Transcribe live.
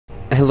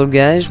Hello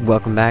guys,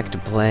 welcome back to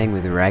playing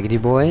with Raggedy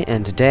Boy,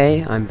 and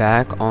today I'm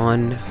back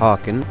on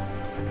Hawken,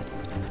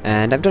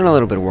 and I've done a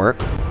little bit of work.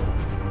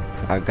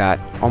 I've got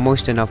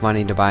almost enough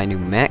money to buy a new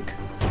mech,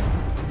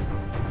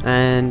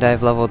 and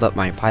I've leveled up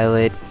my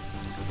pilot,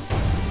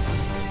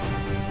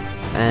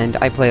 and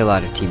I play a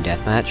lot of Team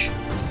Deathmatch.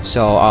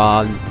 So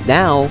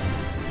now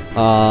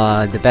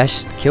the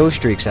best kill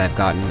streaks I've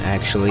gotten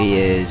actually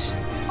is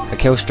a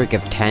kill streak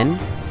of 10,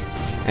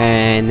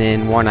 and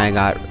then one I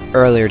got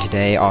earlier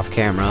today off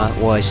camera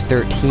was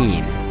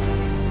 13.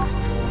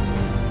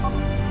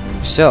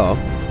 So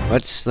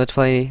let's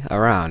play a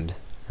round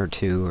or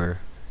two, or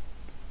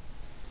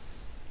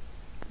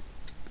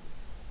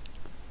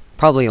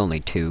probably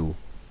only two.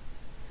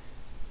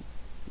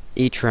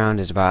 Each round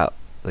is about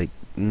like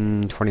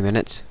 20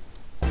 minutes.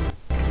 Okay,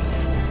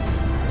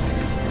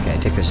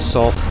 take this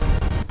assault.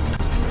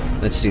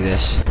 Let's do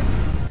this.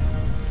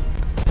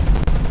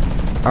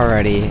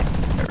 Alrighty.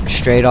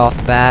 Straight off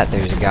the bat,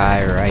 there's a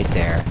guy right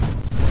there.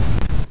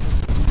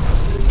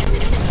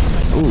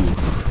 Ooh.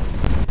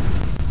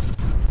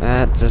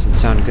 That doesn't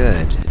sound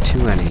good.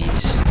 2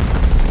 enemies.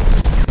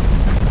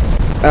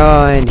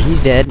 Oh, and he's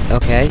dead.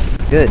 Okay,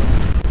 good.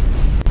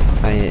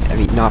 I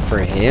mean, not for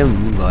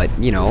him, but,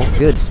 you know,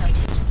 good.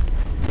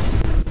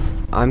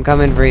 I'm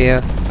coming for you.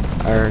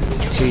 Or,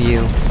 to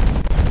you.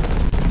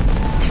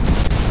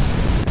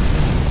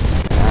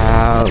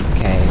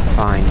 Okay,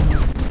 fine.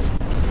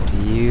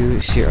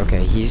 You see?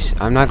 Okay,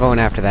 I'm not going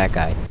after that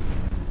guy.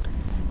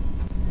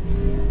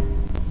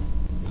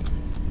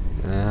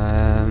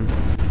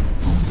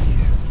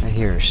 I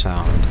hear a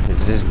sound. It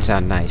doesn't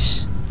sound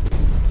nice.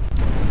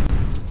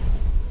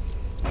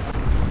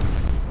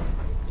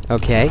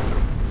 Okay.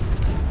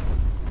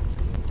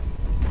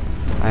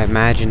 I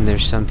imagine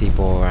there's some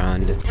people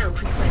around.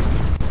 Help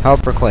requested.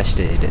 Help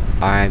requested.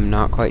 I'm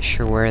not quite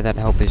sure where that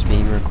help is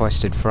being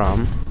requested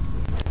from.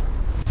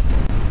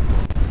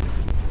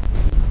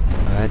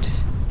 But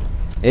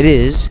it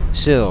is,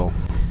 so.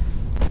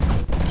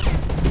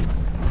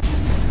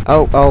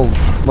 Oh,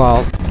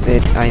 well,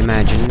 I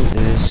imagine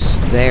is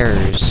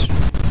theirs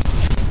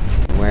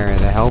where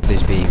the help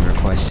is being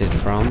requested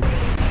from.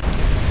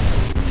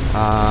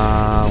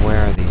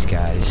 Where are these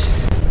guys?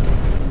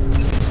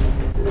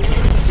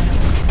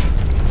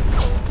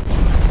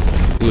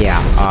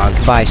 Yeah,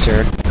 goodbye,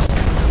 sir.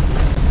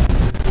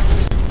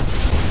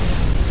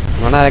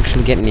 We're not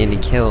actually getting any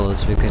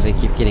kills because I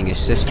keep getting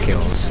assist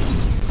kills.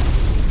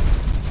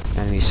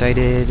 Enemy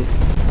sighted.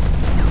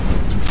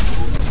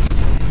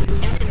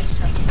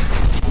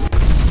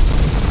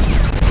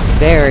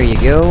 There you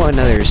go,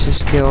 another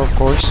assist kill, of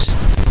course.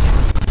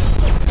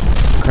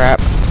 Crap.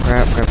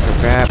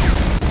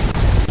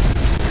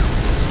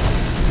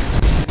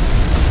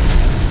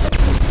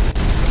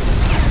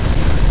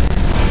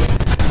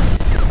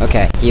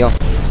 Okay, heal.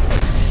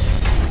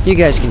 You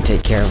guys can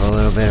take care of a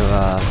little bit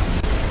of,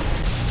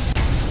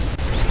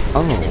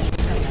 Oh.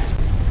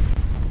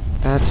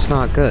 That's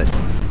not good.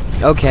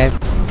 Okay.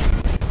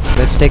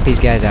 Let's take these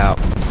guys out.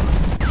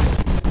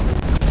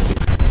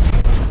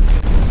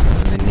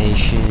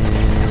 Elimination.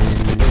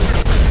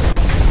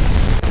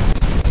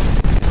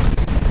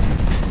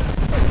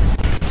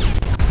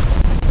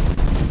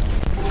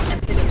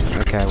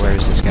 Okay,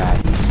 where's this guy?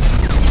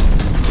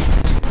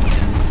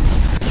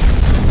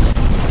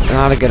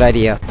 Not a good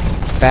idea.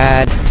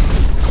 Bad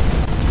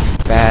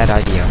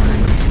idea.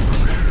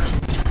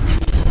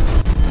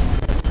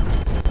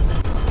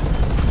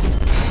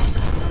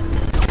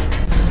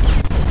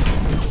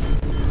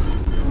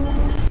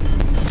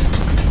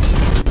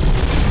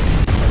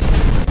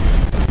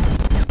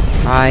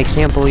 I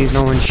can't believe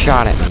no one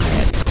shot at me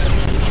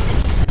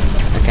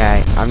yet.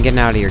 Okay, I'm getting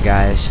out of here,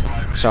 guys.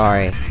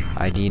 Sorry.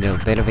 I need a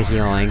bit of a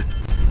healing.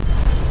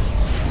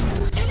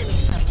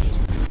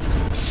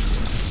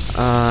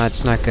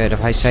 It's not good.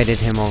 If I sighted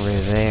him over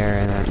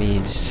there, that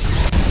means...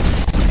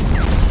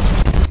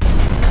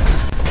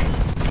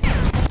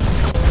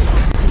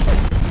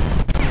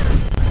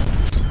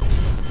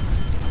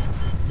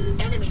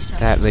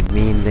 that would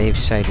mean they've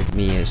sighted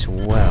me as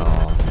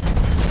well.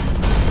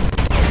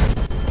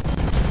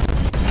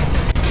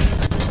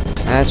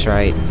 That's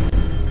right.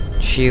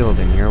 Shield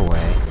in your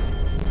way.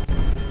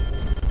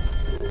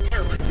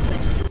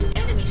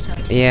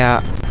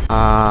 Yeah,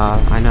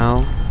 I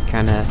know.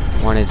 Kinda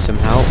wanted some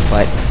help,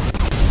 but...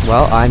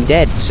 well, I'm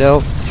dead,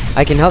 so...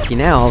 I can help you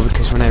now,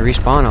 because when I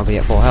respawn, I'll be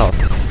at full health.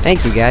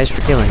 Thank you guys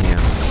for killing him.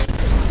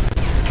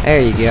 There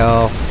you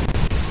go.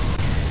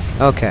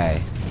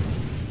 Okay.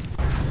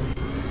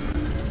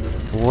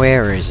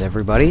 Where is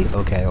everybody?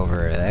 Okay,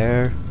 over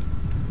there.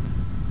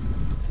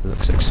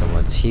 Looks like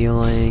someone's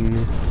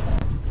healing.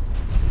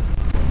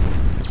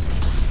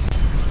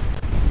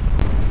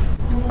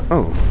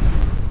 Oh.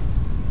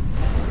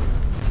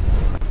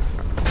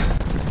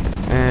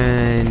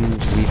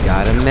 And we've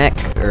got a mech.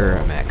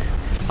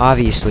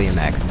 Obviously a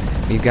mech.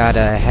 We've got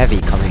a heavy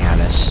coming at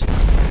us.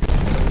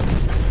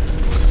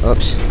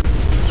 Oops.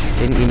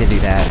 Didn't mean to do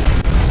that.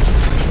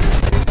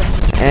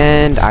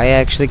 And I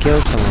actually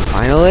killed someone,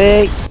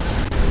 finally!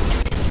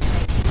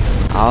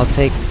 I'll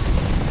take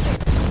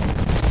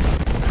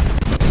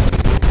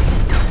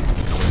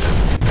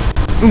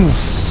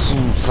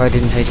Oof, I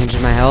didn't pay attention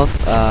to my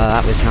health.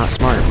 That was not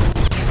smart.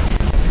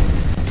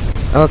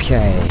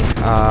 Okay,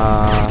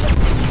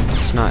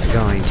 it's not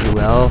going too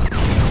well.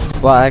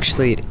 Well,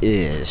 actually it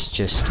is,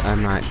 just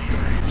I'm not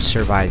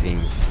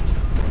surviving.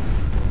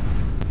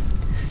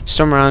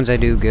 Some rounds I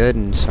do good,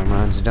 and some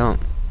rounds I don't.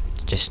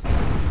 It just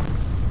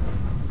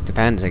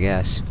depends, I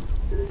guess.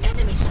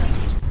 Enemy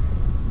sighted.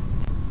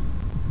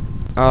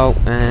 Oh,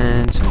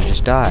 and someone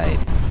just died.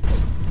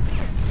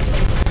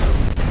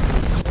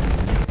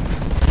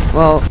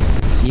 Well,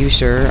 you,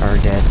 sir, are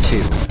dead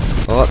too.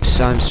 Oops,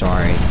 I'm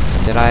sorry.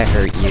 Did I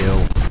hurt you?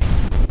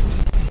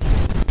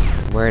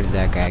 Where did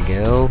that guy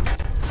go?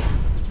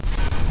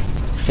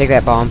 Take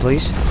that bomb,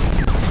 please.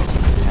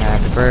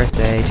 Happy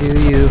birthday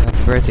to you.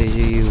 Happy birthday to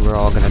you. We're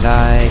all gonna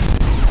die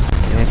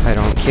if I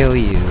don't kill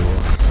you.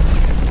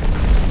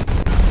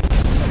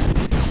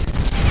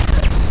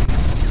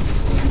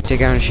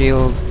 Take down a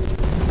shield.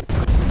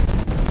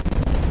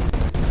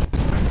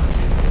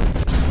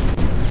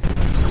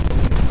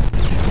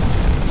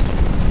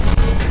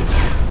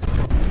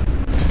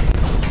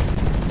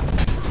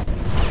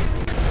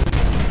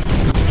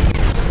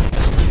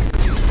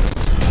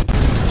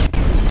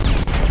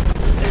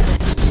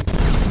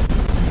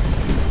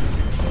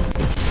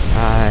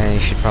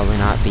 Probably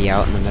not be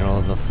out in the middle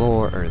of the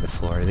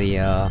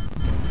the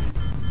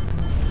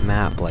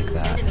map like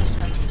that. Enemy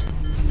sighted.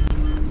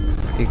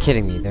 You're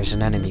kidding me, there's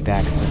an enemy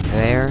back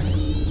there.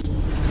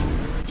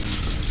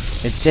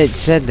 It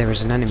said there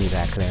was an enemy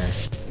back there.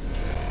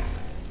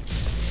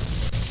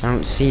 I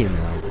don't see him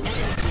though.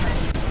 Enemy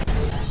sighted.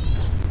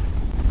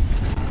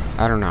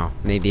 I don't know,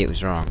 maybe it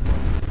was wrong.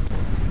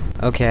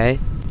 Okay.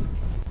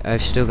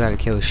 I've still got a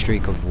kill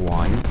streak of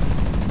 1.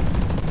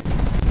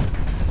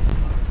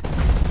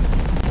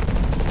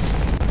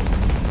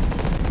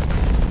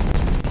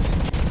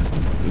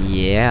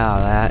 Yeah,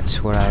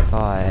 that's what I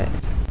thought.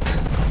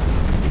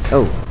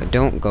 Oh,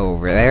 don't go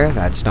over there.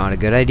 That's not a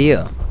good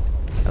idea.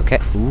 Okay.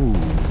 Ooh,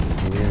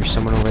 maybe there's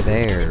someone over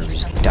there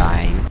who's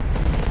dying.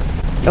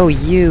 Oh,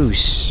 you,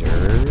 sir.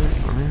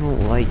 I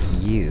don't like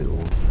you.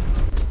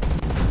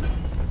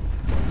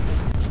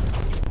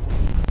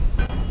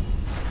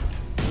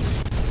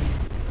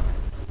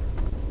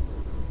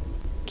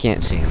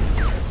 Can't see him.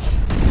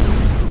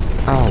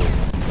 Oh,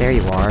 there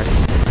you are.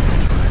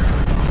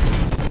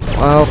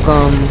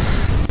 Welcome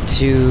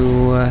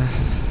to...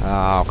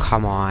 oh,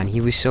 come on. He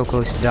was so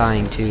close to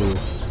dying, too.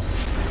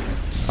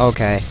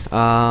 Okay,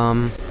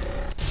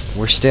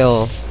 we're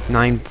still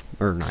 9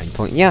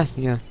 point... Yeah.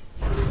 1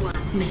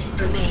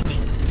 minute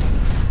remaining.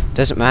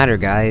 Doesn't matter,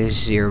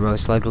 guys. You're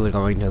most likely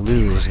going to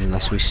lose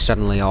unless we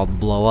suddenly all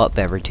blow up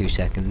every 2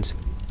 seconds.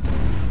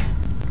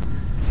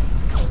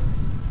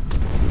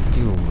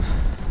 Boom.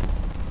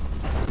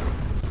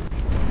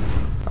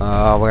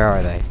 Where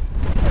are they?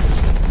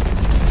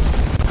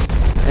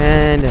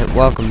 And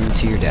welcome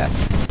to your death.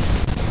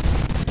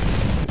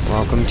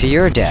 Welcome to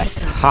your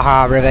death.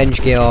 Haha, revenge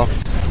kill.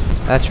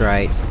 That's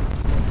right.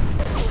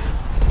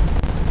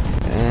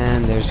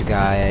 And there's a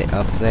guy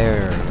up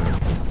there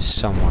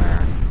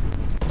somewhere.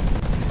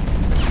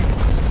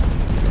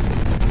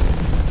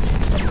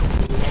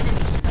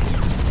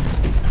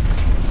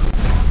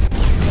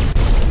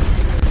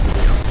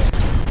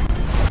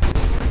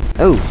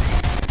 Oh,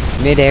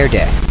 mid-air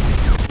death.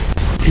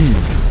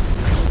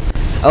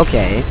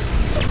 Okay.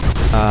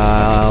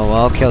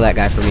 Well, kill that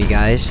guy for me,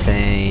 guys.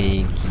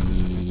 Thank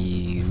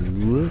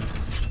you.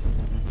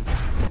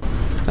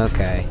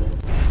 Okay.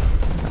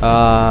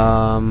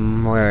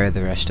 Where are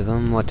the rest of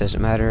them? What does it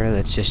matter?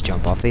 Let's just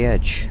jump off the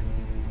edge.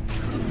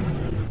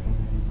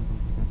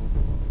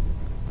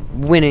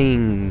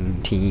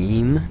 Winning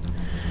team.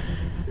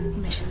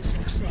 Mission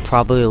success.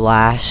 Probably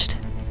last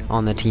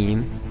on the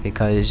team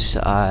because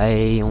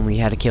I only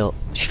had a kill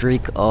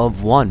streak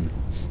of 1.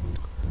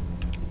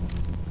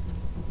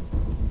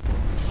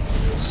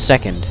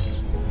 Second.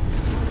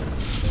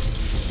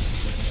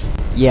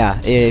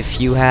 Yeah, if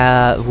you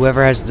have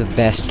whoever has the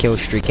best kill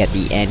streak at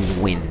the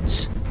end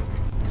wins.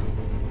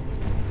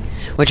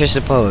 Which I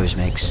suppose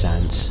makes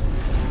sense.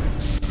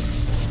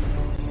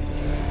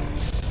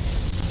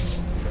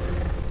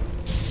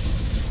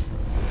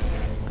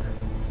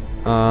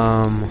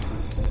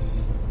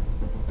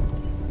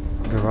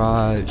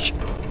 Garage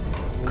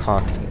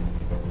cockpit.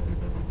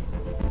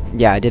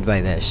 Yeah, I did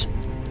buy this.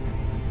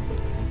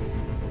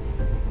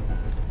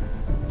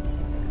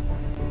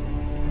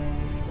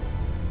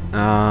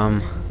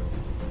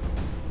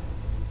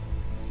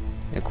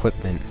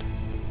 Equipment.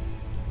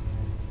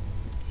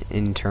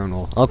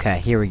 Internal. Okay,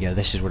 here we go.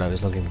 This is what I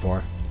was looking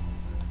for.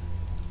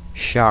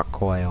 Shock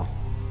coil.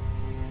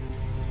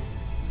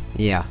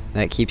 Yeah,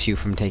 that keeps you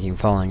from taking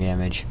falling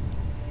damage.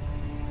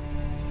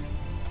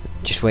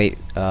 Just wait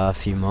a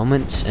few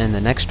moments and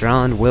the next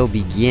round will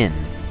begin.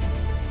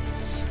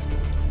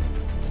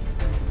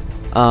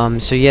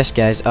 So yes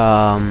guys,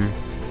 I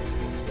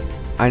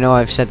know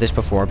I've said this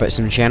before, but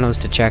some channels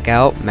to check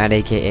out, Matt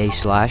aka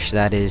Slash,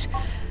 that is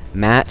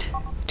Matt,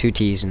 2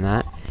 T's in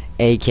that,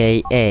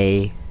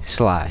 aka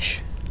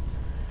Slash.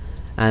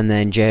 and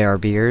then JR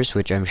Beers,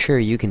 which I'm sure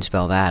you can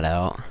spell that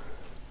out.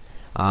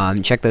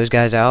 Check those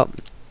guys out.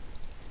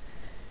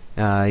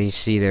 You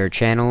see their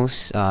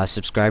channels,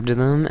 subscribe to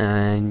them,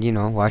 and, you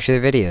know, watch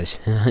their videos.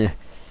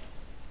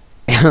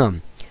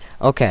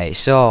 Okay,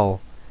 so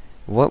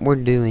what we're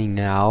doing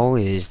now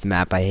is the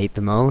map I hate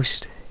the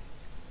most.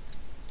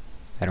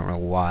 I don't know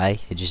why,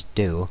 I just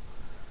do.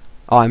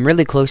 Oh, I'm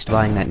really close to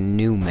buying that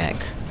new mech.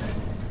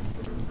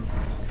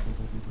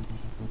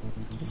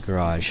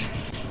 Garage.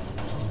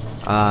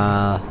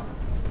 What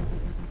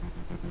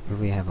do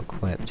we have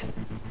equipped?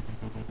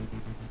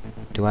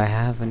 Do I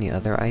have any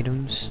other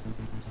items?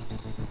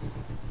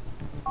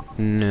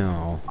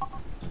 No.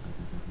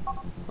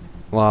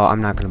 Well,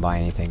 I'm not gonna buy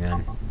anything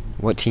then.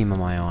 What team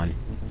am I on?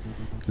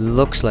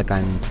 Looks like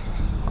I'm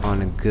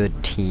on a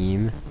good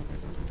team.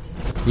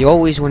 You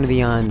always want to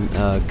be on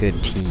a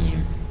good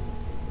team.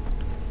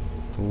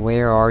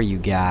 Where are you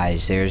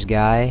guys? There's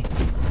Guy.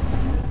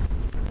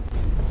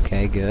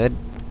 Okay, good.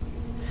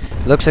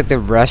 Looks like the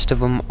rest of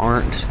them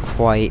aren't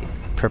quite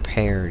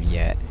prepared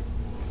yet.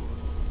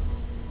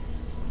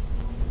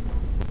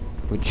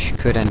 Which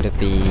could end up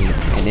being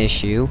an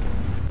issue.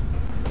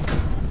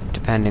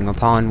 Depending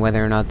upon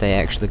whether or not they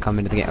actually come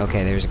into the game.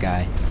 Okay, there's a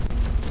guy.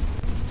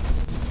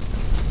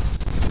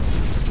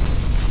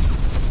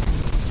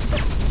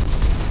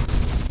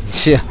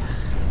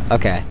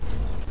 Okay.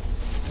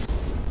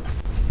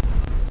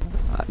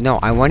 No,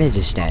 I wanted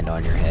to stand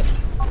on your head.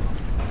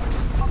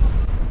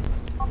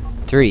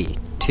 3,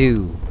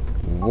 2,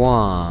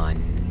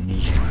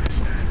 1.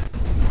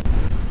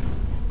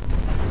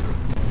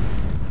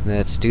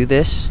 Let's do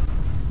this.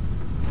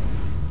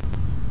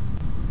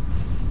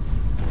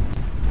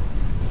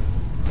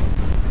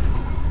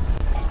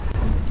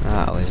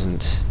 That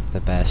wasn't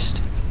the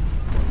best.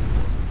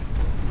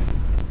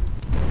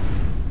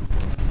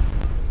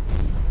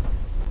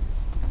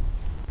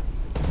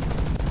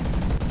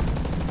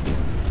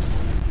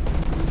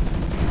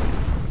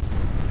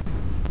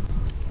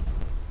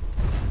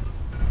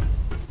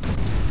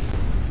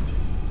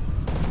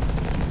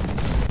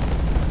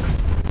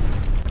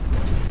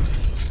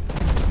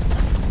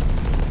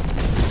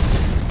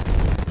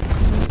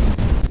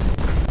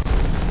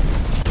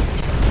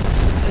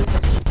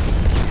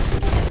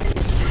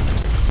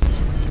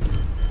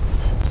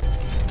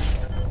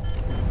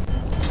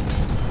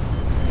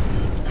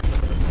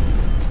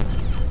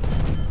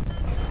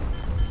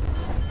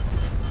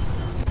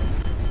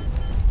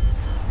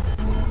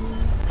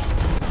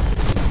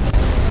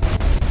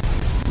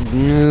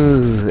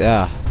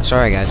 No,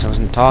 sorry guys, I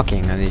wasn't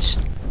talking. I was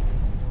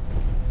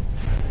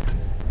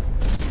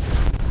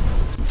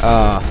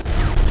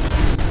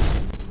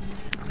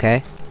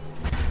okay.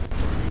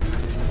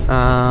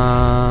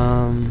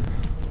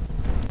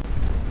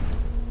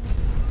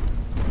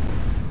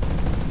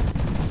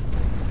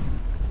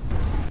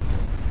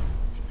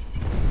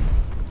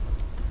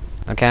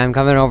 Okay, I'm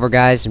coming over,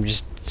 guys. I'm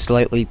just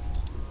slightly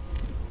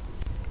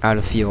out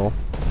of fuel.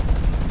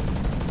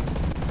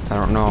 I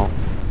don't know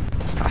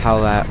how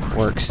that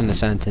works in a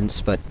sentence,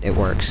 but it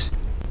works.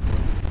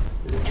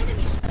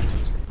 Enemy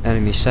sighted.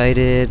 Enemy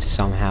sighted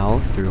somehow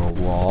through a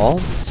wall.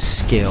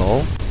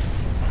 Skill.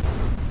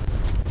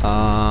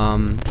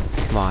 Come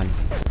on.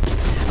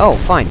 Oh,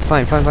 fine.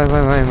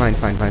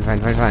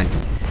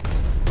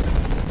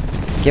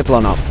 Get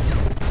blown up.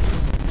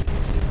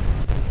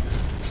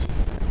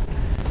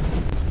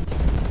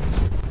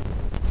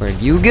 Where'd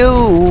you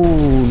go?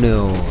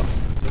 No.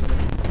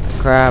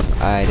 Crap,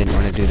 I didn't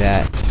want to do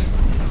that.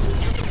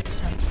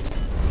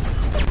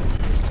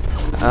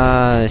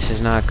 This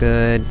is not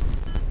good.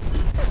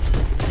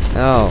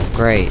 Oh,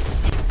 great.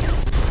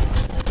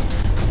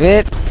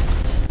 Whip.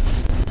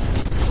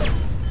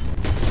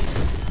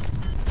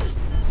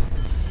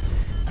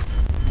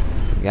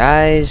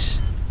 Guys,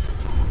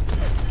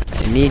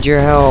 I need your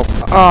help.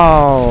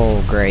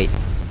 Oh, great.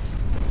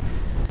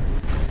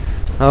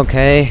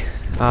 Okay.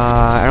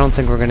 I don't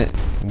think we're gonna...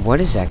 What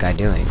is that guy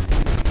doing?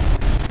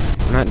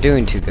 I'm not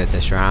doing too good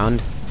this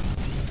round.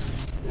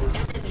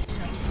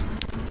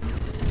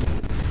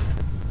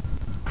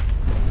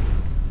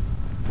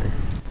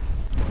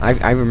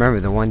 I remember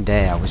the one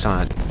day I was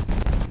on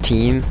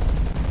team.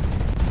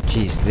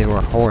 Jeez, they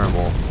were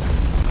horrible.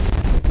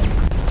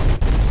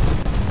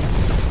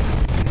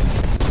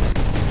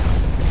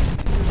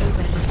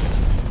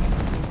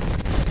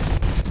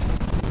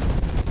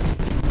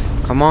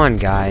 Come on,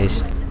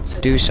 guys.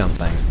 Do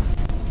something.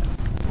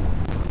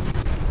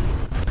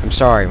 I'm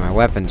sorry, my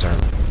weapons are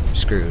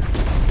screwed.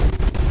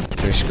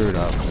 They're screwed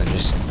up. They're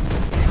just...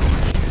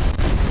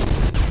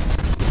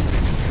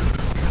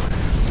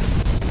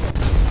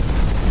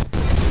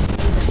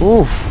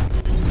 Oof.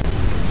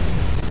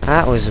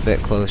 That was a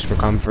bit close for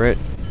comfort.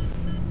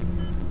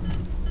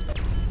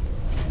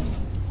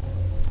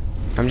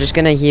 I'm just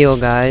gonna heal,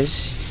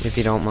 guys, if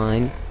you don't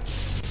mind.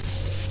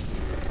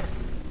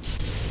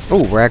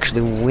 Oh, we're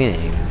actually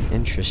winning.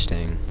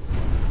 Interesting.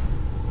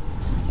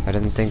 I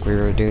didn't think we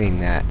were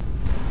doing that.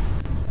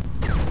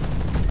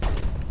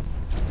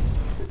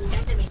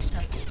 Enemy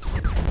sighted.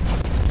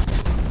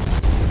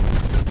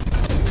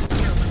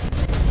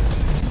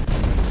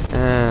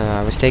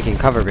 was taking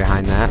cover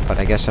behind that, but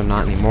I guess I'm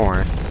not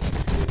anymore.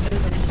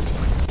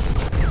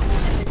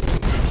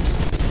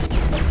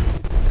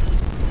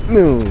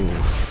 Move.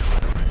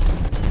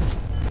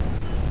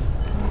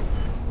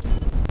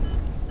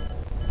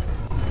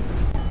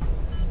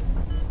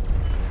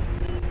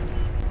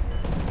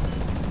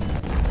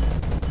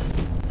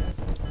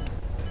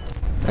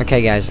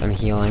 Okay, guys, I'm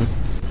healing.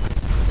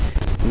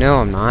 No,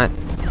 I'm not.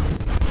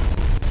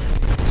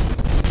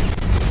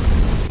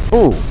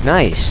 Ooh,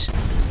 nice.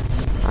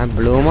 I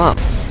blew him up.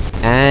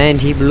 And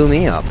he blew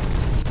me up.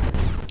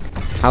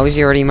 How is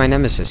he already my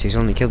nemesis? He's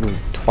only killed me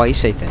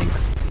twice, I think.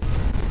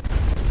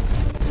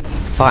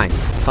 Fine,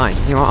 fine.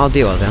 You know what? I'll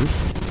deal with him.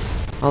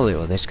 I'll deal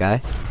with this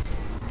guy.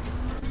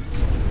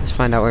 Let's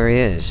find out where he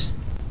is.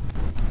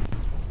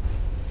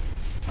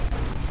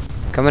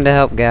 Coming to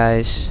help,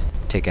 guys.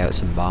 Take out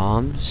some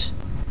bombs.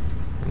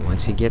 And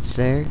once he gets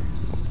there,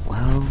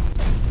 well...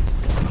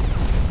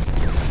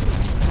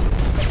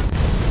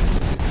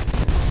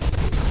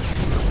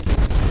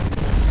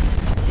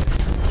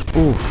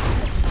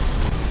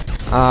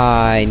 Oof.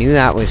 I knew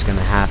that was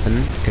gonna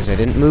happen, because I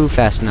didn't move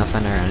fast enough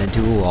and I ran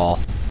into a wall.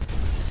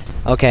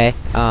 Okay,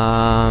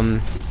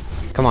 come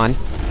on.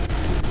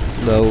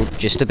 Load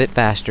just a bit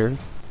faster.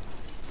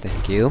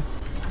 Thank you.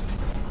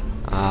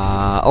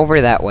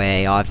 Over that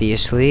way,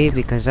 obviously,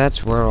 because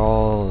that's where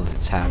all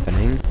it's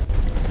happening.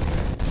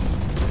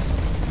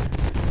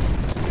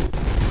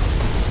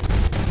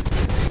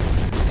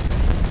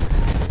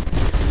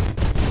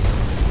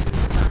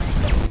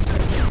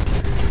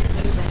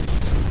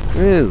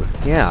 Ooh,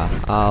 yeah,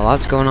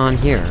 lots going on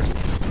here.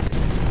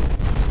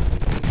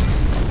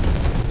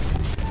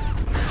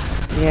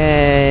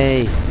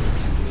 Yay!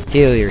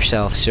 Heal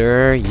yourself,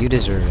 sir. You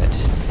deserve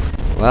it.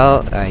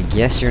 Well, I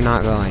guess you're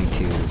not going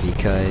to,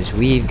 because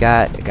we've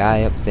got a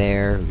guy up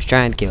there who's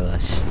trying to kill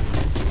us.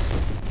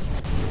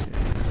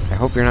 I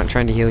hope you're not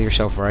trying to heal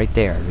yourself right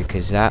there,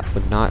 because that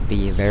would not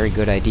be a very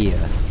good idea.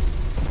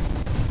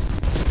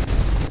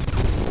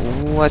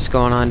 What's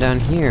going on down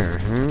here,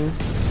 huh?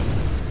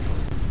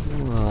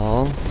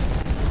 Well,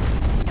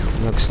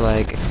 looks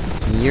like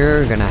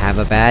you're gonna have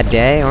a bad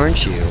day,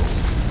 aren't you?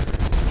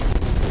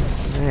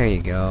 There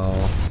you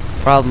go.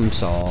 Problem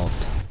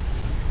solved.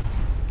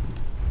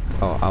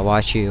 Oh, I'll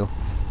watch you.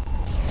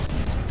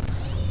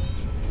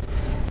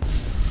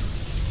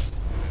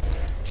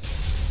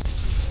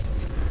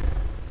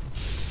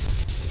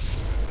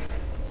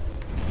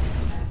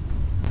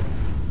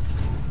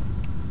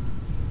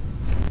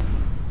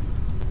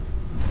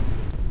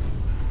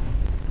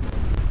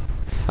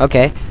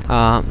 Okay,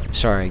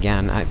 sorry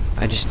again.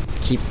 I just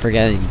keep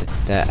forgetting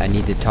that I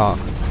need to talk.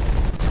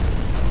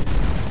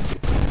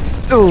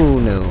 Oh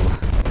no.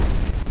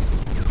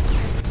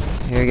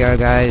 Here you go,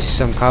 guys.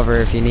 Some cover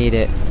if you need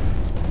it.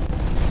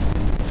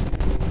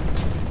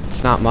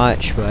 It's not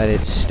much, but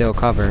it's still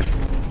cover.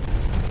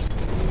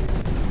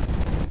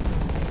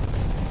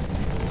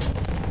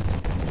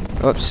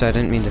 Oops, I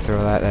didn't mean to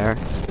throw that there.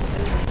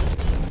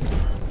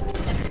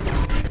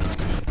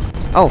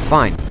 Oh,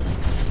 fine.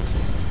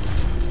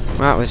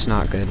 That was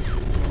not good.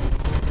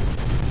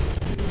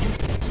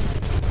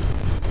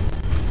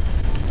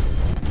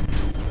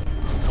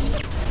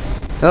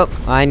 Oh,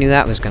 I knew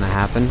that was gonna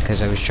happen,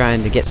 because I was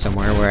trying to get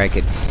somewhere where I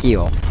could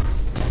heal.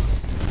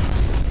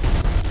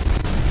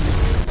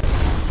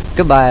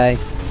 Goodbye!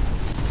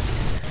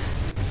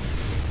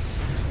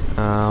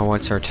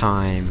 What's our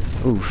time?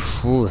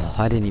 Oof, ooh,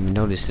 I didn't even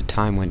notice the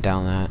time went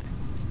down that.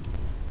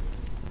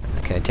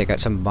 Okay, take out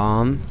some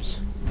bombs.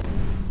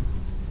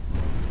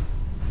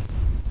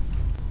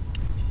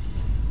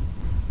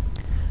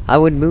 I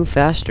would move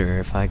faster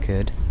if I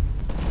could.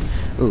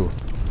 Ooh.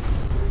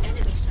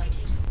 Enemy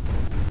sighted.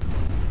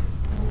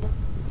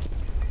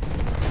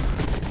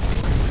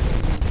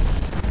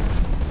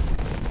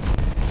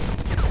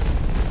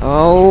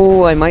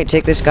 Oh, I might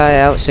take this guy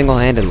out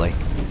single-handedly.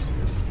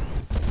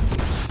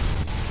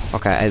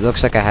 Okay, it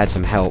looks like I had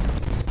some help.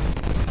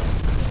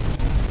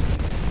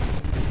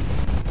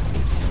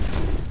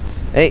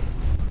 Hey.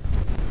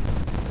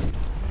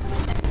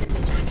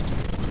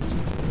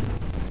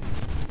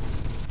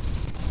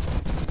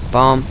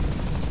 Bomb.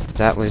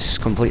 That was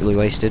completely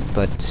wasted,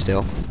 but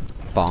still.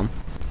 Bomb.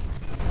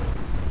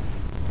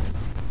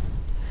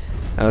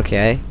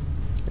 Okay.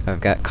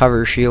 I've got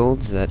cover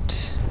shields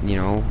that, you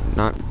know,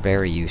 not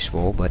very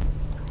useful, but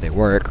they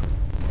work.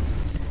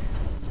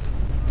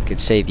 Could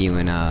save you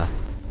in a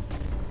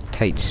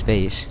tight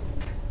space.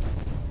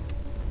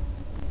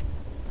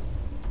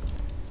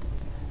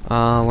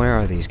 Where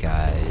are these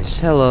guys?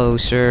 Hello,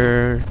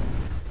 sir.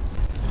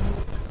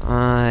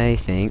 I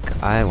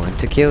think I want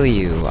to kill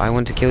you. I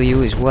want to kill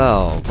you as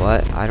well,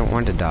 but I don't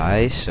want to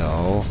die,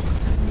 so...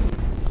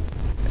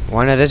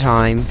 One at a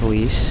time,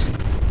 please.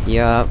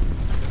 Yup.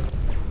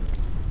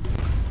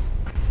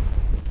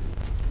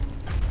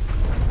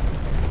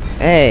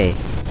 Hey!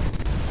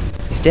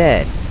 He's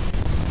dead.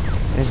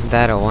 Isn't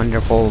that a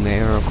wonderful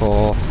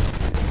miracle?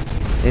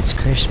 It's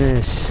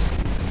Christmas.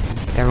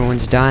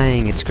 Everyone's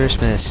dying. It's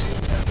Christmas.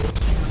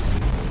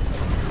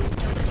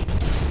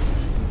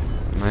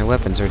 My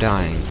weapons are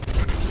dying.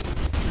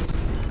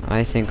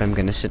 I think I'm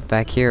gonna sit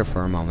back here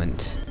for a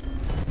moment.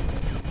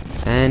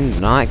 And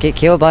not get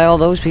killed by all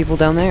those people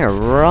down there.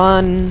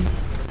 Run!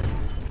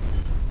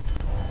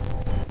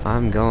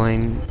 I'm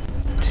going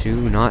to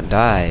not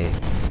die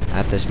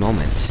at this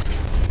moment.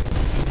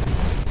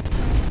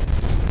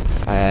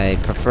 I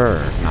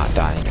prefer not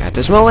dying at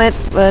this moment,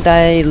 but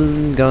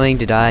I'm going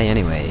to die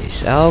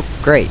anyways. Oh,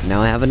 great.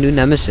 Now I have a new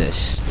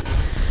nemesis.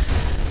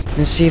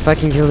 Let's see if I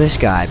can kill this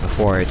guy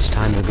before it's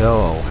time to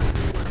go.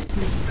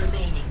 Minute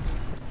remaining.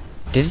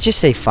 Did it just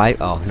say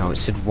 5? Oh, no, it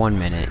said 1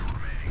 minute.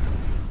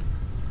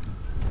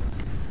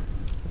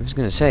 I was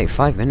gonna say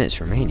 5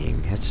 minutes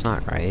remaining. That's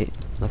not right.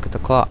 Look at the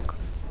clock.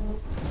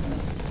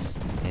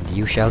 And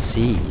you shall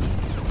see.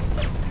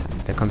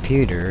 The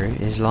computer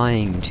is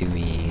lying to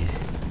me.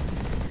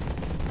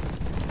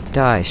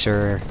 Die,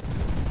 sir.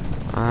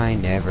 I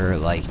never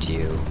liked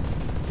you.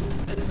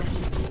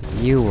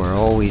 Overheating. You were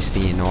always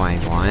the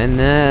annoying one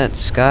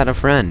that's got a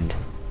friend.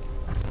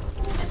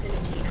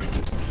 Ability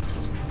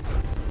activated.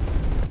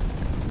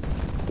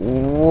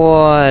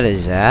 What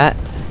is that?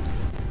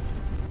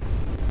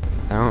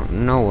 I don't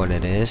know what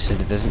it is, and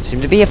it doesn't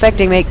seem to be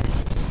affecting me.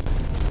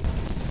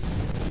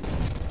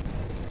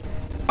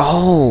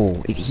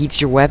 Oh, it heats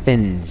your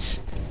weapons.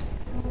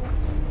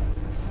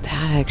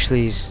 That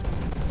actually is...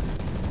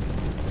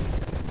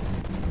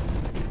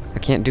 I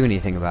can't do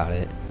anything about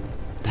it.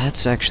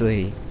 That's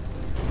actually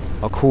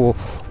a cool...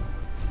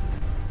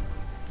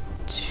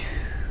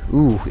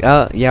 Ooh,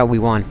 yeah, we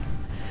won.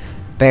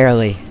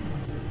 Barely.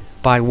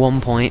 By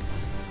 1 point.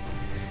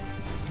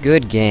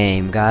 Good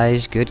game,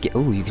 guys. Good game.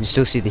 Ooh, you can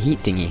still see the heat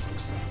thingy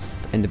Success.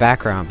 in the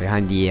background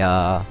behind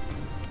the,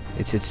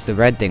 It's the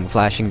red thing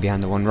flashing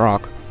behind the one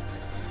rock.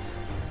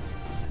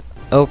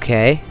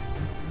 Okay.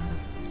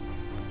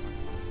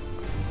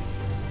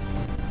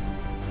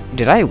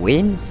 Did I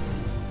win?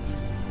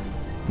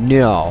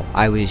 No,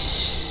 I was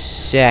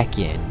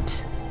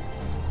second.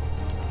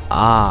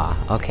 Ah,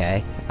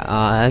 okay.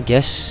 I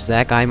guess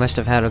that guy must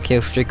have had a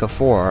kill streak of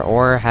 4,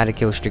 or had a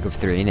kill streak of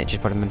 3, and it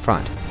just put him in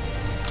front.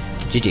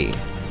 GG.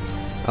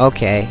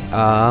 Okay,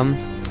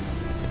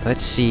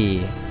 let's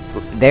see.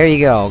 There you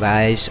go,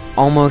 guys.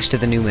 Almost to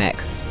the new mech.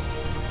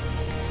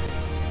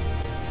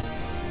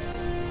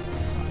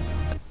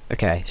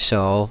 Okay,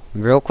 so,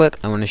 real quick,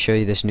 I want to show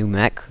you this new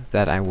mech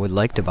that I would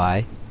like to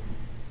buy.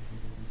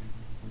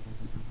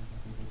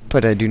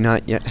 But I do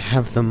not yet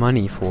have the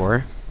money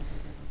for.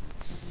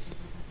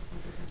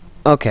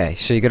 Okay,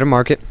 so you go to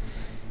market.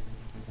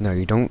 No,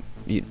 you don't.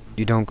 You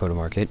don't go to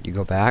market. You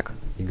go back.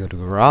 You go to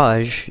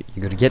garage.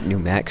 You go to get new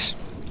mechs.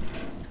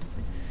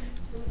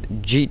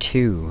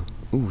 G2.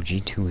 Ooh,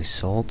 G2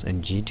 Assault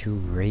and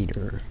G2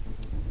 Raider.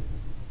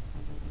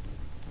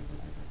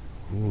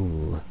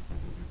 Ooh.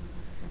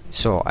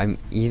 So I'm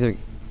either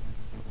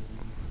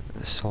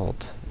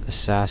Assault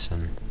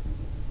Assassin.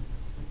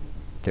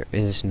 There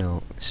is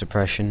no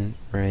suppression,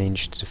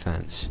 ranged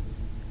defense.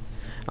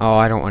 Oh,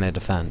 I don't want a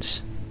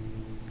defense.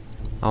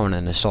 I want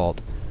an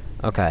assault.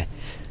 Okay.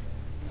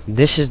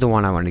 This is the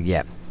one I want to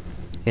get.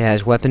 It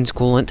has weapons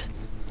coolant.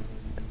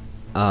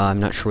 I'm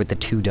not sure what the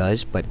 2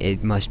 does, but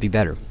it must be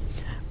better.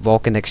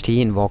 Vulcan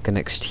XT and Vulcan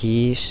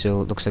XT,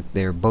 so it looks like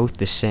they're both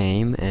the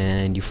same,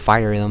 and you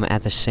fire them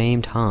at the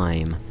same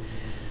time.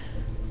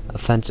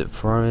 Offensive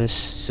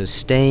Forest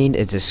Sustained.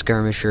 It's a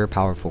skirmisher,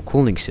 powerful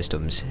cooling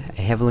systems.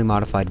 A heavily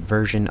modified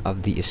version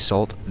of the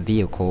assault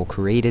vehicle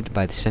created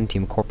by the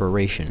Centium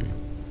Corporation.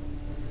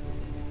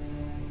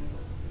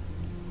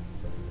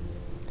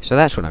 So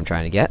that's what I'm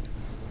trying to get.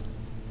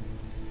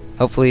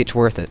 Hopefully it's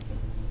worth it.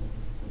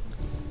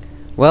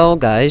 Well,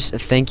 guys,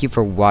 thank you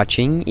for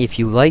watching. If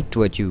you liked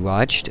what you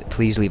watched,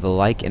 please leave a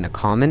like and a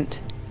comment.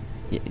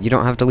 You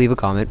don't have to leave a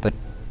comment, but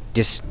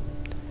just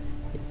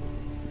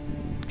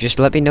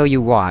let me know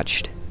you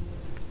watched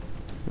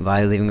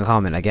by leaving a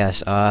comment, I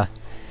guess.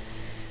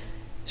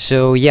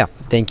 So yeah,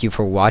 thank you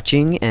for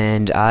watching,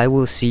 and I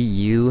will see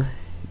you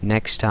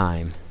next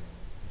time.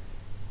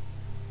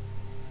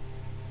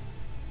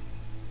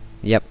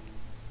 Yep.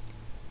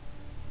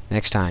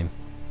 Next time.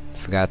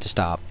 Forgot to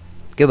stop.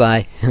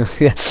 Goodbye.